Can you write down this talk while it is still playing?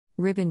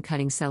Ribbon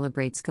cutting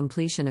celebrates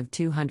completion of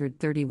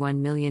 $231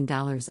 million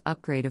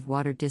upgrade of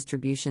water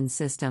distribution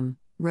system,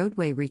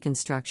 roadway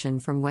reconstruction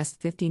from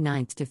West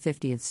 59th to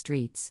 50th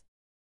Streets.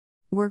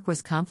 Work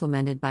was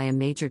complemented by a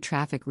major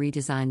traffic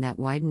redesign that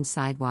widened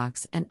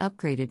sidewalks and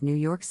upgraded New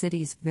York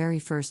City's very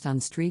first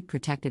on-street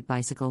protected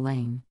bicycle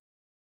lane.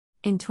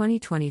 In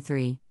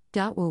 2023,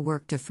 DOT will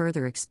work to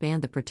further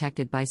expand the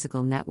protected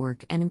bicycle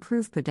network and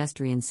improve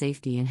pedestrian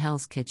safety in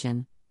Hell's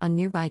Kitchen, on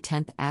nearby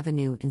 10th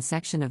Avenue and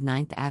section of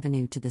 9th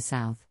Avenue to the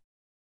south.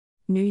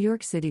 New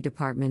York City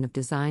Department of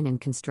Design and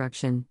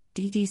Construction,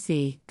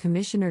 DDC,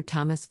 Commissioner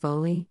Thomas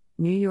Foley,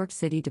 New York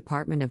City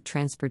Department of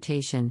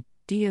Transportation,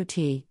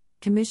 DOT,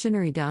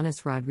 Commissioner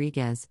Adonis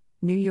Rodriguez,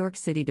 New York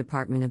City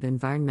Department of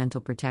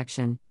Environmental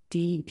Protection,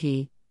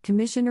 DEP,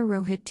 Commissioner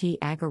Rohit T.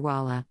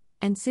 Agarwala,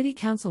 and City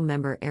Council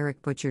member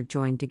Eric Butcher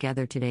joined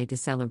together today to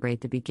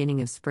celebrate the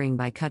beginning of spring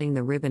by cutting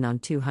the ribbon on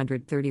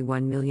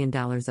 $231 million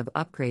of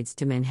upgrades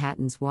to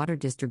Manhattan's water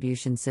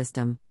distribution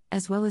system,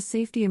 as well as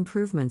safety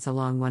improvements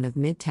along one of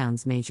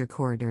Midtown's major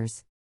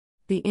corridors.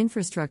 The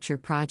infrastructure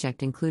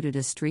project included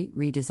a street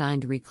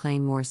redesign to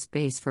reclaim more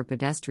space for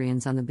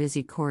pedestrians on the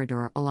busy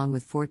corridor, along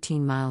with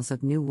 14 miles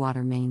of new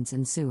water mains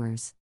and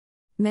sewers.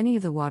 Many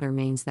of the water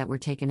mains that were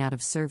taken out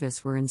of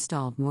service were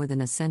installed more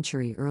than a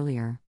century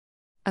earlier.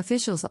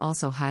 Officials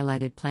also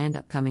highlighted planned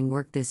upcoming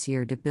work this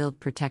year to build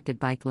protected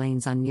bike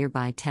lanes on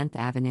nearby 10th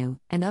Avenue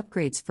and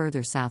upgrades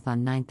further south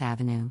on 9th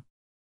Avenue.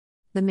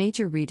 The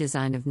major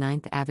redesign of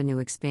 9th Avenue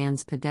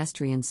expands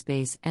pedestrian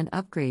space and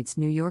upgrades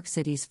New York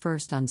City's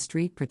first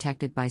on-street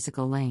protected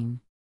bicycle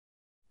lane.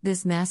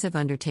 This massive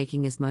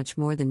undertaking is much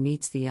more than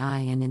meets the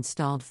eye and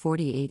installed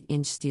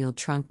 48-inch steel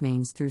trunk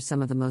mains through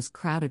some of the most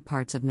crowded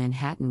parts of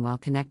Manhattan while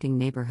connecting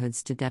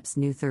neighborhoods to DEP's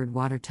new third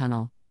water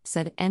tunnel,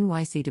 said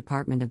NYC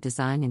Department of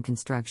Design and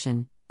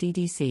Construction,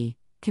 DDC,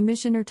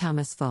 Commissioner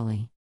Thomas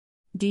Foley.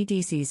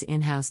 DDC's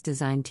in-house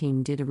design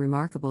team did a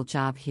remarkable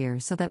job here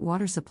so that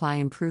water supply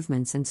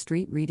improvements and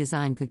street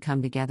redesign could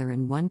come together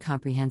in one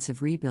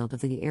comprehensive rebuild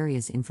of the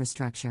area's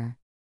infrastructure.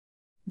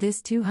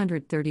 This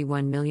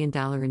 $231 million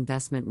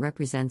investment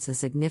represents a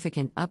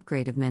significant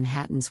upgrade of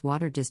Manhattan's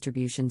water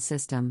distribution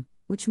system,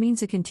 which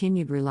means a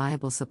continued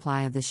reliable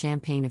supply of the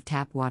champagne of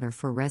tap water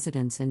for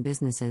residents and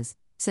businesses,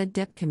 said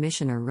DEP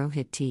Commissioner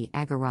Rohit T.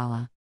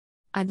 Agarwala.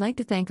 I'd like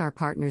to thank our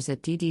partners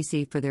at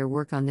DDC for their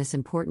work on this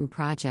important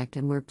project,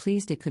 and we're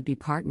pleased it could be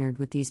partnered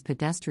with these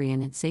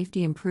pedestrian and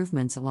safety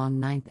improvements along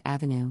 9th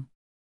Avenue.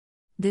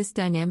 This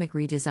dynamic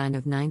redesign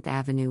of 9th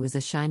Avenue is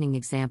a shining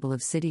example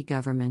of city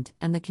government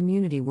and the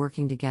community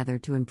working together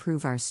to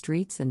improve our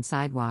streets and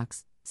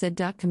sidewalks, said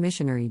DOT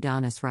Commissioner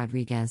Adonis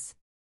Rodriguez.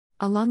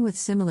 Along with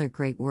similar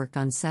great work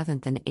on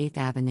 7th and 8th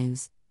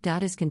Avenues,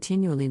 DOT is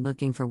continually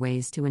looking for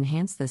ways to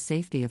enhance the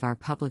safety of our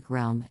public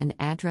realm and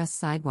address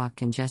sidewalk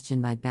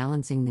congestion by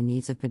balancing the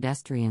needs of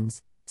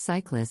pedestrians,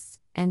 cyclists,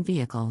 and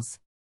vehicles.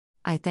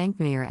 I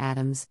thank Mayor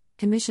Adams,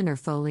 Commissioner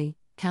Foley,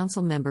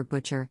 Councilmember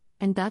Butcher,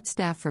 and DOT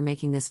staff for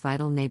making this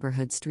vital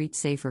neighborhood street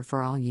safer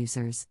for all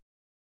users.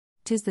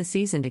 "'Tis the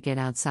season to get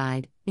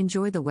outside,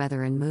 enjoy the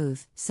weather and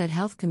move," said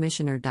Health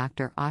Commissioner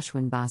Dr.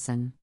 Ashwin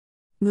Basan.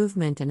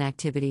 Movement and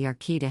activity are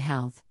key to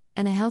health,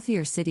 and a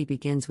healthier city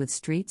begins with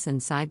streets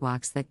and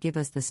sidewalks that give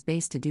us the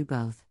space to do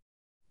both.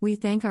 We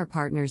thank our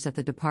partners at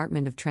the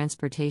Department of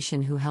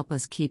Transportation who help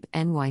us keep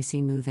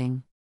NYC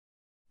moving.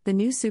 The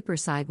new super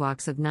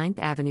sidewalks of 9th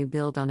Avenue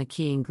build on a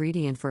key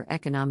ingredient for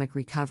economic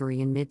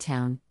recovery in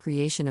Midtown: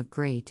 creation of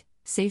great,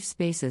 safe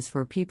spaces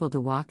for people to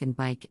walk and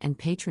bike and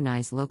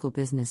patronize local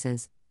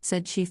businesses,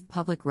 said Chief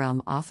Public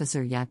Realm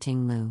Officer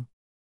Yating Liu.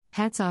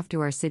 Hats off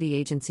to our city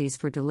agencies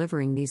for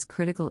delivering these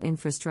critical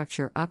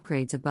infrastructure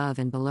upgrades above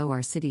and below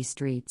our city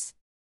streets.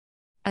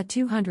 A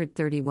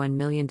 $231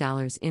 million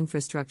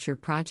infrastructure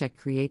project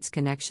creates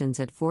connections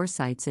at 4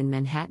 sites in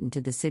Manhattan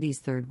to the city's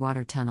third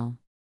water tunnel.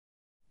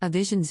 A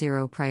Vision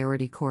Zero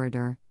priority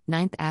corridor,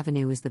 9th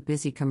Avenue is the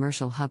busy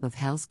commercial hub of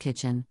Hell's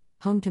Kitchen,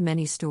 home to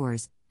many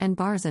stores, and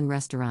bars and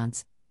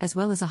restaurants, as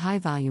well as a high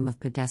volume of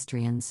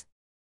pedestrians.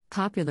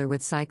 Popular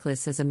with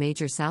cyclists as a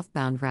major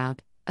southbound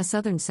route, a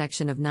southern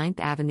section of 9th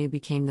Avenue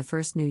became the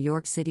first New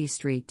York City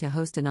street to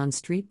host an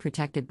on-street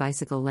protected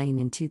bicycle lane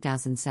in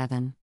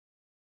 2007.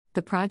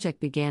 The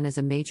project began as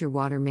a major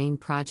water main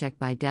project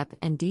by DEP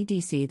and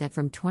DDC that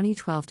from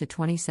 2012 to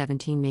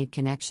 2017 made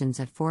connections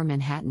at 4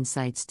 Manhattan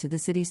sites to the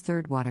city's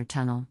third water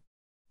tunnel.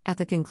 At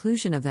the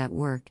conclusion of that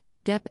work,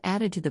 DEP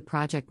added to the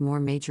project more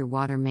major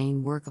water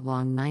main work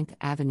along 9th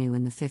Avenue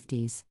in the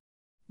 50s.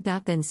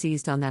 DOT then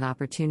seized on that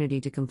opportunity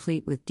to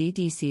complete with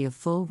DDC a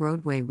full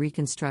roadway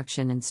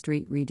reconstruction and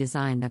street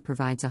redesign that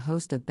provides a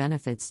host of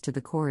benefits to the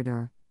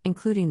corridor,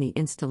 including the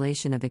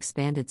installation of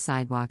expanded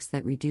sidewalks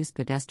that reduce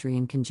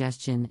pedestrian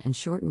congestion and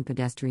shorten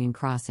pedestrian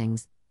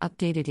crossings,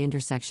 updated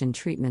intersection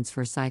treatments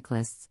for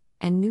cyclists,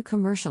 and new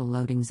commercial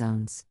loading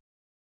zones.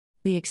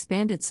 The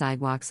expanded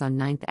sidewalks on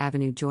 9th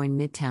Avenue join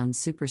Midtown's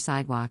super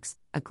sidewalks,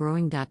 a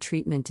growing DOT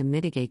treatment to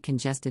mitigate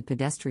congested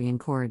pedestrian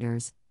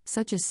corridors,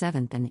 such as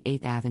 7th and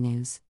 8th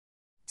Avenues.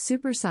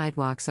 Super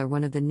sidewalks are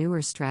one of the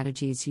newer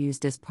strategies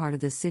used as part of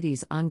the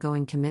city's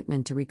ongoing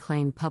commitment to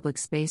reclaim public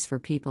space for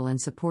people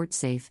and support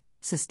safe,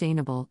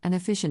 sustainable, and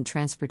efficient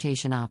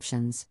transportation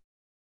options.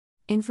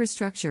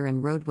 Infrastructure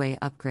and roadway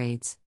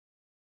upgrades.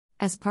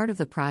 As part of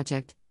the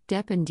project,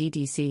 DEP and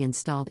DDC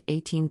installed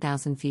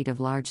 18,000 feet of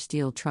large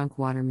steel trunk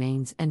water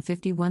mains and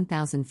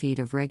 51,000 feet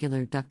of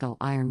regular ductile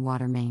iron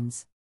water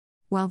mains.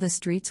 While the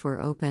streets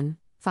were open,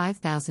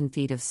 5,000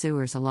 feet of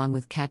sewers along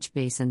with catch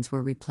basins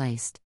were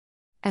replaced.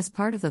 As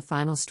part of the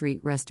final street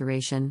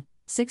restoration,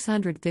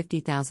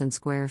 650,000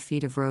 square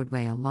feet of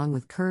roadway along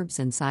with curbs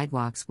and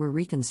sidewalks were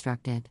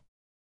reconstructed.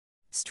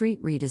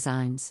 Street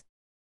redesigns.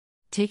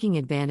 Taking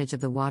advantage of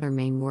the water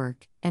main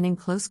work, and in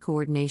close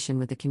coordination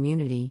with the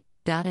community,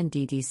 DOT and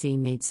DDC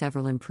made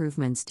several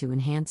improvements to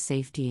enhance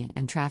safety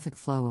and traffic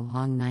flow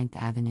along 9th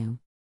Avenue.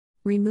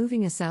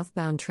 Removing a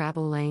southbound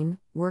travel lane,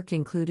 work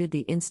included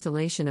the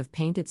installation of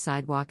painted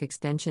sidewalk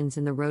extensions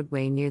in the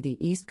roadway near the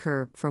east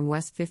curb from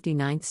West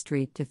 59th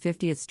Street to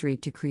 50th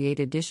Street to create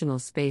additional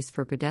space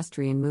for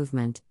pedestrian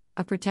movement,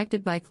 a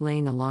protected bike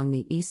lane along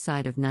the east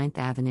side of 9th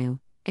Avenue,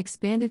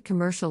 expanded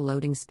commercial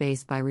loading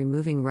space by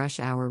removing rush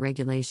hour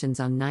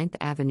regulations on 9th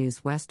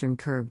Avenue's western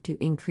curb to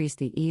increase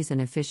the ease and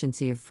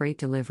efficiency of freight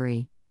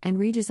delivery, and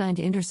redesigned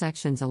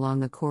intersections along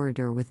the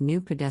corridor with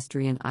new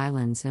pedestrian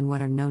islands and what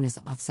are known as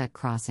offset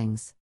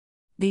crossings.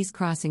 These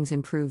crossings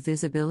improve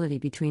visibility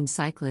between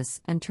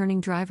cyclists and turning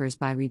drivers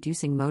by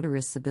reducing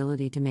motorists'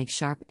 ability to make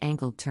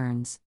sharp-angled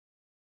turns.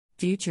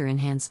 Future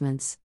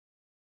enhancements.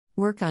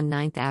 Work on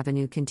 9th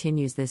Avenue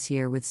continues this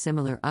year with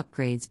similar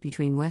upgrades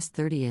between West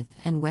 30th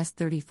and West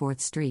 34th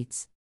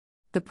Streets.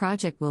 The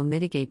project will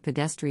mitigate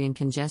pedestrian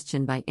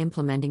congestion by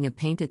implementing a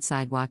painted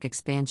sidewalk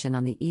expansion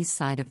on the east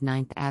side of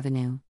 9th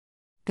Avenue.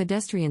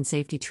 Pedestrian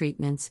safety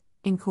treatments,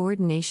 in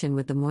coordination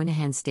with the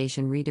Moynihan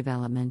Station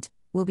redevelopment,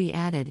 will be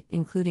added,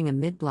 including a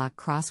mid-block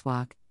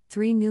crosswalk,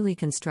 3 newly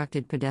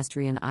constructed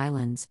pedestrian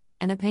islands,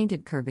 and a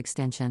painted curb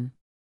extension.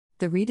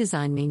 The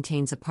redesign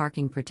maintains a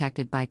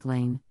parking-protected bike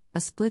lane, a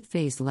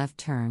split-phase left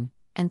turn,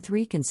 and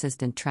 3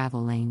 consistent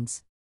travel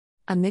lanes.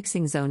 A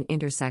mixing zone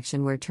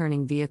intersection where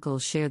turning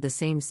vehicles share the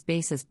same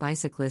space as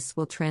bicyclists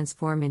will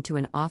transform into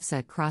an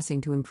offset crossing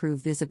to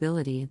improve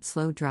visibility and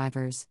slow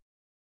drivers.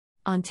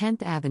 On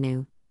 10th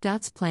Avenue,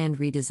 DOT's planned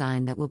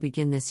redesign that will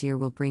begin this year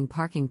will bring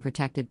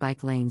parking-protected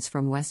bike lanes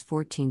from West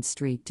 14th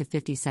Street to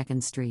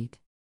 52nd Street.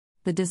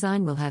 The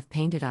design will have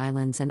painted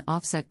islands and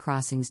offset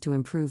crossings to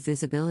improve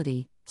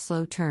visibility,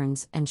 slow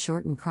turns, and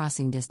shorten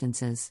crossing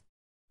distances.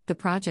 The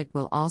project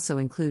will also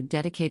include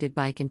dedicated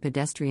bike and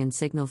pedestrian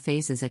signal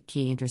phases at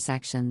key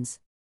intersections.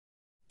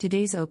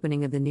 Today's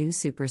opening of the new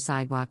super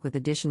sidewalk with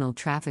additional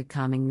traffic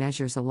calming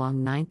measures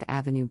along 9th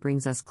Avenue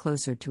brings us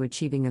closer to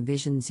achieving a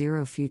Vision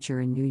Zero future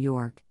in New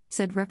York,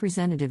 said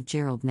Representative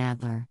Gerald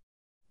Nadler.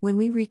 When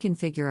we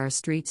reconfigure our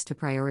streets to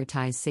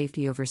prioritize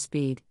safety over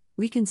speed,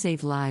 we can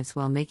save lives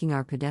while making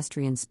our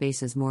pedestrian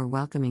spaces more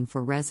welcoming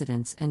for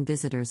residents and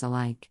visitors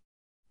alike.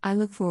 I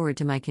look forward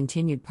to my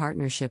continued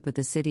partnership with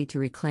the city to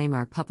reclaim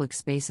our public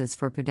spaces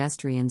for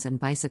pedestrians and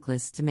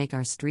bicyclists to make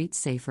our streets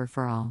safer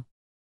for all.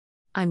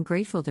 I'm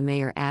grateful to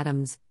Mayor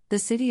Adams, the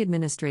city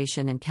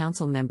administration and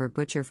council member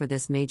Butcher for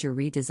this major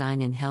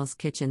redesign in Hell's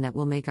Kitchen that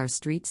will make our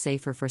streets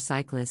safer for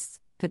cyclists,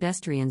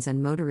 pedestrians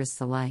and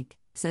motorists alike,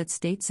 said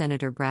State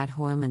Senator Brad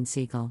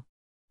Hoylman-Siegel.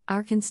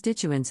 Our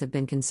constituents have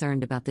been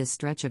concerned about this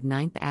stretch of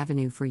 9th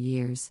Avenue for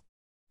years.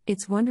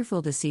 It's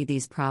wonderful to see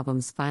these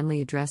problems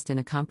finally addressed in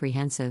a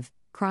comprehensive,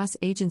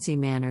 cross-agency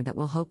manner that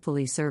will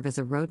hopefully serve as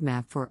a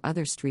roadmap for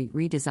other street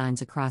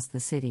redesigns across the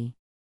city.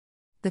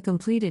 The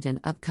completed and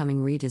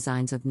upcoming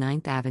redesigns of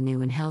 9th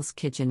Avenue and Hell's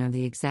Kitchen are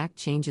the exact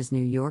changes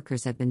New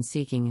Yorkers have been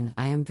seeking, and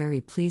I am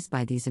very pleased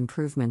by these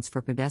improvements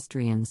for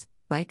pedestrians,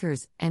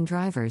 bikers, and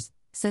drivers,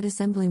 said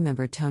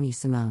Assemblymember Tony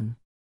Simone.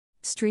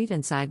 Street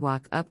and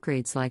sidewalk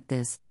upgrades like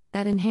this,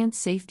 that enhance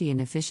safety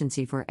and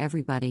efficiency for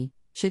everybody,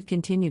 should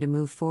continue to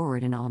move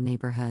forward in all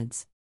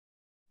neighborhoods.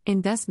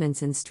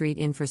 Investments in street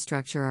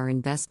infrastructure are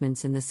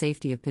investments in the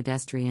safety of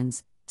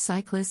pedestrians,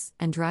 cyclists,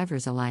 and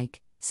drivers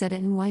alike, said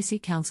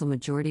NYC Council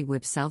Majority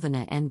Whip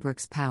Selvina N.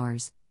 Brooks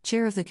Powers,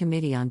 chair of the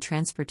Committee on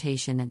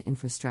Transportation and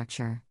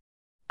Infrastructure.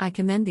 I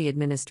commend the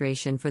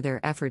administration for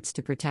their efforts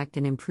to protect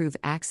and improve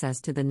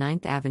access to the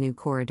 9th Avenue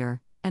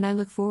corridor, and I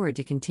look forward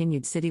to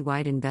continued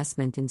citywide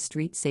investment in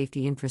street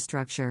safety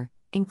infrastructure,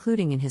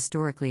 including in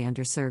historically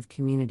underserved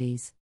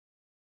communities.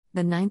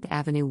 The 9th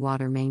Avenue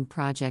Water Main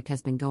project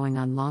has been going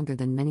on longer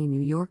than many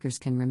New Yorkers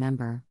can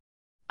remember.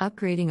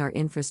 Upgrading our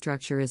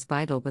infrastructure is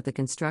vital, but the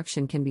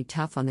construction can be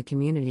tough on the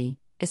community,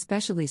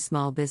 especially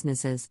small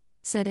businesses,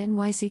 said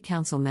NYC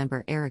Council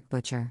member Eric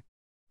Butcher.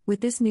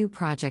 With this new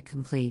project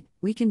complete,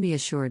 we can be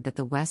assured that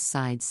the West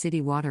Side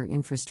city water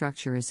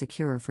infrastructure is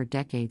secure for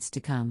decades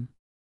to come.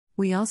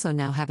 We also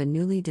now have a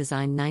newly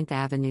designed 9th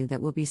Avenue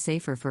that will be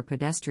safer for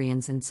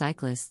pedestrians and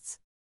cyclists.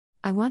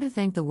 I want to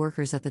thank the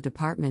workers at the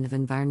Department of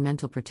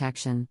Environmental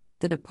Protection,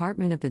 the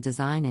Department of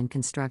Design and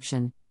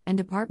Construction, and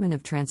Department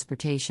of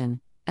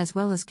Transportation, as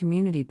well as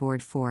Community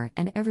Board 4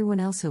 and everyone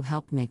else who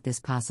helped make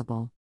this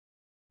possible.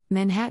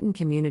 Manhattan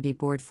Community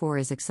Board 4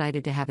 is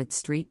excited to have its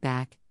street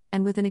back,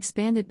 and with an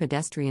expanded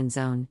pedestrian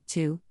zone,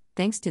 too,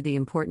 thanks to the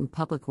important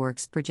public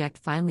works project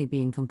finally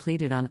being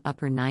completed on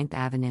Upper 9th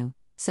Avenue,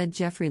 said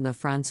Jeffrey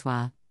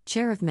Lefrancois,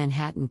 chair of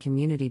Manhattan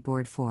Community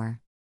Board 4.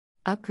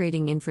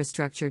 Upgrading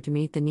infrastructure to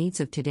meet the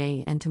needs of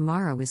today and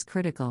tomorrow is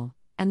critical,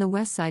 and the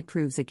West Side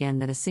proves again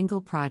that a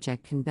single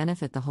project can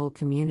benefit the whole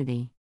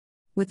community.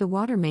 With the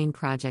water main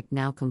project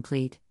now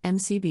complete,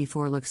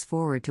 MCB4 looks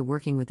forward to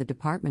working with the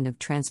Department of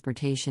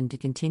Transportation to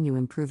continue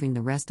improving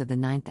the rest of the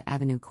 9th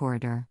Avenue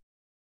corridor.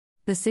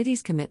 The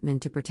city's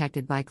commitment to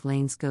protected bike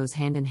lanes goes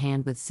hand in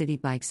hand with city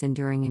bikes'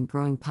 enduring and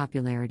growing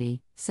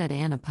popularity, said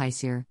Anna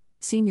Peisier,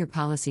 Senior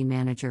Policy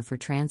Manager for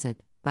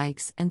Transit,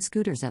 Bikes, and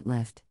Scooters at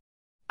Lyft.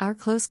 Our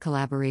close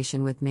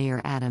collaboration with Mayor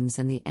Adams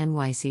and the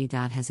NYC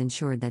has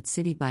ensured that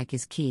City Bike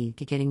is key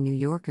to getting New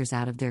Yorkers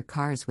out of their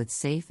cars with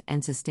safe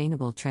and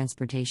sustainable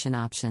transportation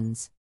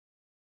options.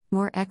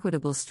 More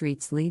equitable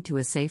streets lead to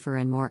a safer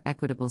and more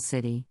equitable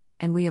city,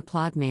 and we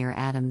applaud Mayor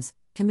Adams,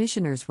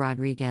 Commissioners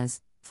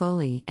Rodriguez,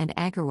 Foley, and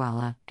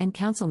Agarwala, and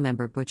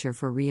Councilmember Butcher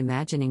for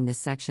reimagining this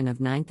section of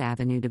 9th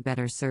Avenue to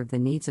better serve the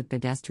needs of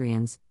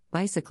pedestrians,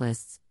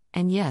 bicyclists,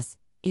 and yes,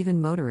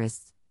 even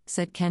motorists,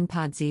 said Ken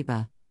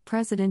Podziba,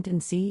 President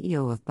and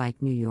CEO of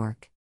Bike New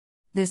York.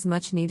 This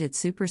much-needed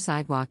super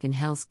sidewalk in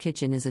Hell's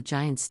Kitchen is a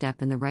giant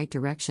step in the right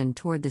direction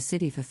toward the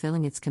city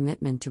fulfilling its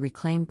commitment to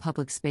reclaim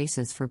public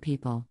spaces for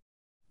people.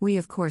 We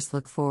of course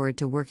look forward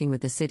to working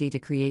with the city to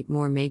create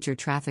more major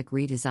traffic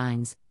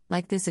redesigns,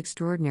 like this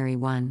extraordinary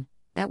one,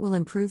 that will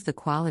improve the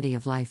quality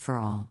of life for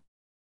all.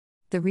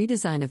 The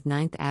redesign of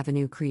 9th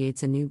Avenue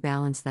creates a new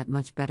balance that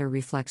much better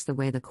reflects the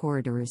way the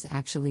corridor is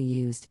actually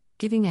used,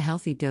 giving a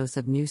healthy dose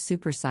of new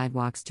super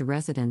sidewalks to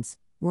residents,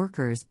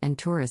 workers, and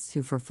tourists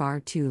who for far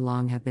too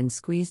long have been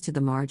squeezed to the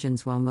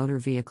margins while motor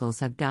vehicles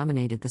have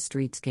dominated the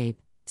streetscape,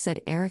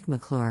 said Eric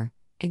McClure,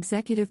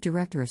 Executive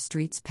Director of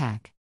Streets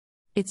PAC.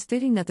 It's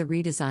fitting that the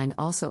redesign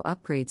also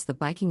upgrades the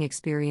biking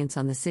experience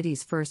on the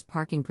city's first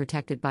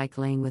parking-protected bike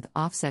lane with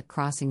offset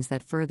crossings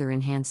that further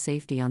enhance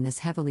safety on this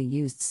heavily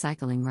used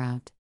cycling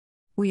route.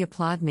 We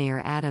applaud Mayor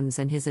Adams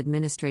and his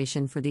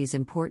administration for these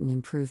important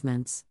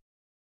improvements.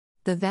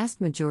 The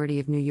vast majority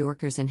of New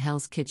Yorkers in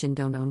Hell's Kitchen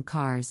don't own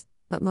cars,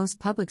 but most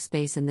public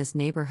space in this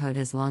neighborhood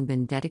has long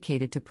been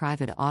dedicated to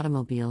private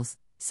automobiles,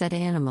 said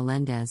Ana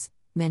Melendez,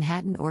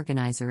 Manhattan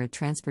organizer at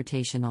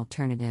Transportation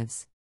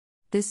Alternatives.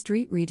 This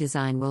street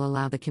redesign will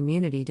allow the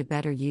community to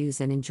better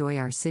use and enjoy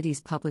our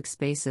city's public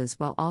spaces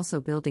while also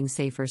building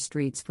safer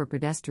streets for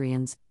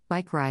pedestrians,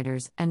 bike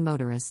riders, and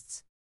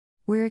motorists.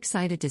 We're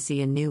excited to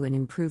see a new and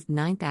improved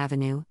 9th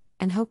Avenue,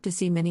 and hope to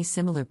see many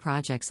similar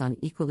projects on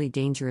equally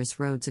dangerous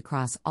roads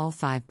across all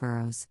 5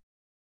 boroughs.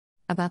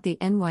 About the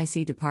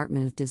NYC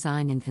Department of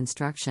Design and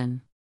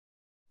Construction.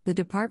 The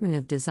Department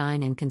of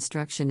Design and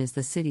Construction is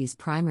the city's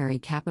primary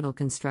capital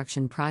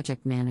construction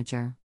project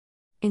manager.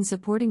 In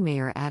supporting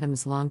Mayor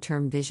Adams'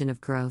 long-term vision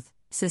of growth,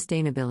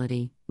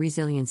 sustainability,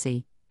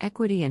 resiliency,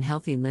 equity, and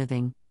healthy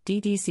living,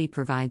 DDC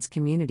provides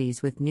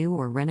communities with new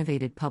or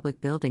renovated public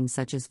buildings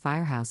such as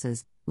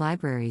firehouses,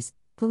 libraries,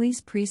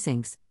 police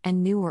precincts,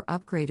 and new or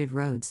upgraded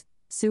roads,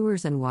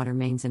 sewers, and water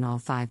mains in all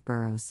 5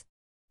 boroughs.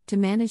 To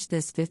manage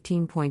this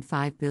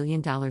 $15.5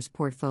 billion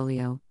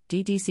portfolio,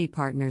 DDC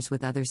partners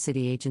with other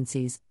city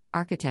agencies,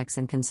 architects,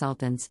 and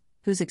consultants,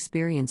 whose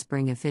experience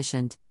bring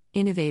efficient,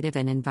 innovative,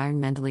 and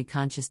environmentally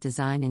conscious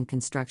design and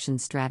construction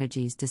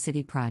strategies to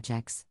city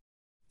projects.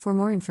 For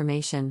more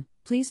information,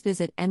 please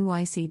visit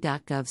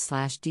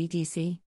nyc.gov/DDC.